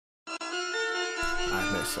Man.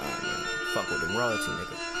 Fuck with them royalty,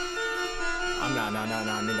 nigga. I'm nah,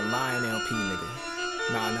 nigga. Lion LP, nigga.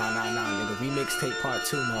 Nah, nigga. Remix tape part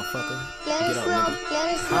 2, motherfucker. Get up, nigga.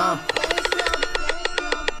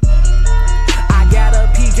 I got a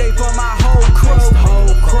PJ for my whole crew.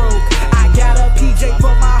 I got a PJ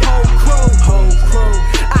for my whole crew.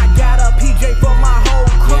 I got a PJ for my whole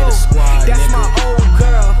crew. That's my old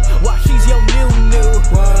girl, while she's your new.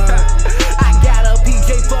 I got a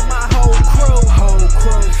PJ for my whole crew.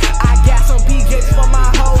 I got some PJs for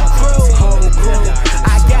my whole crew.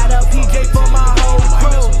 I got a PJ for my whole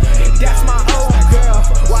crew. That's my old girl,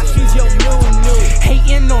 while she's your new.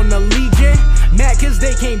 Hating on the Legion, mad cause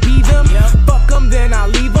they can't be them. Fuck them, then I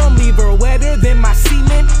leave them. Leave her wetter than my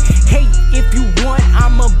semen. Hey, if you want,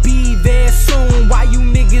 I'ma be there soon. Why you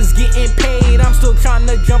niggas getting paid? I'm still trying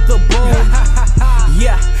to jump the broom.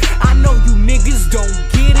 Yeah, I know you niggas don't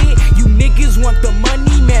get it. You niggas want the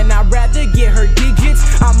money, man, I'd rather get her digits.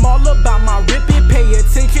 I'm all about my ripping, pay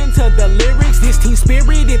attention to the lyrics. This team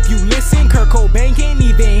spirit, if you listen, Kurt Cobain can't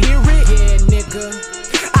even hear it. Yeah,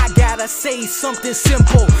 nigga, I gotta say something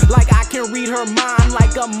simple, like I can read her mind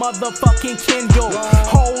like a motherfucking Kindle.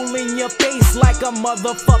 Hole in your face like a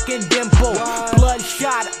motherfucking dimple.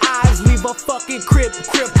 Bloodshot eyes leave a fucking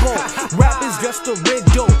cripple. Rap is just a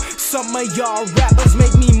riddle. Some of y'all rappers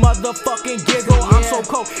make me motherfucking giggle. I'm so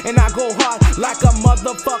cold and I go hard like a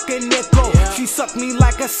motherfucking nickel. She suck me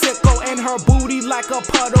like a sickle and her booty like a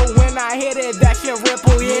puddle. When I hit it, that shit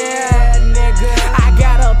ripple. Yeah, nigga. I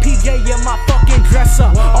got a PJ in my fucking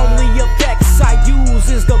dresser. Only effects I use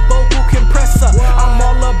is the vocal compressor. I'm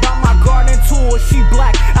all about my garden tool. She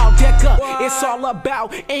black, Aldeca. It's all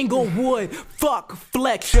about Englewood. Fuck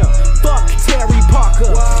Fletcher. Fuck Terry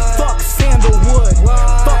Parker. Fuck Sandalwood.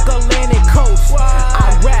 Fuck Atlantic Coast.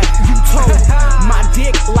 I rap, you told. My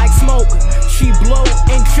dick like smoke. She blow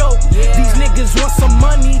and choke. These niggas want some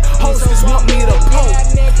money. Hoes just want me to poke.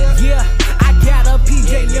 Yeah, I got a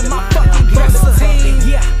PJ in my fucking dresser.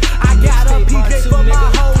 Yeah, I got a PJ for my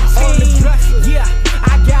whole team. Yeah,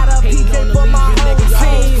 I got a PJ for my whole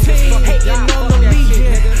team. Hating on the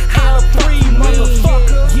Legion, L3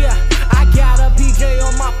 motherfucker. Yeah, I got a PJ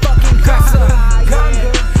on my fucking dresser.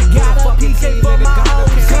 Got a PJ for my whole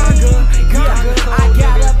team. Yeah, I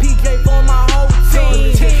got a PJ for my whole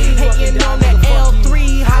team. Hating on that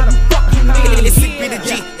L3, how you fucking mean? It's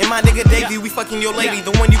SickBDaG and my nigga Davion, we fucking your lady.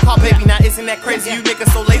 The one you call baby, now isn't that crazy? You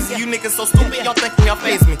niggas so lazy, you niggas so stupid, y'all thinking y'all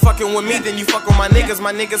phase me. Fucking with me, then you fuck with my niggas.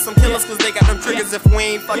 My niggas some killers cause they got them triggers. If we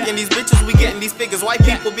ain't fucking these bitches, we getting these figures. White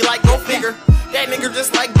people be like, go figure. That nigga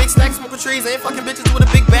just like big stacks, smoking trees, ain't fucking bitches with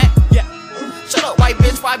a big back. Yeah. Shut up, white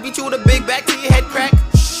bitch, why I beat you with a big back till your head crack?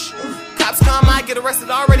 Shh. Cops come, I get arrested,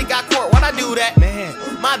 I already got court. Why'd I do that? Man,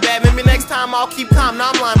 my bad, maybe next time I'll keep calm.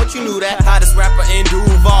 Now I'm lying, but you knew that. Hottest rapper in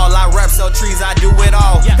Duval.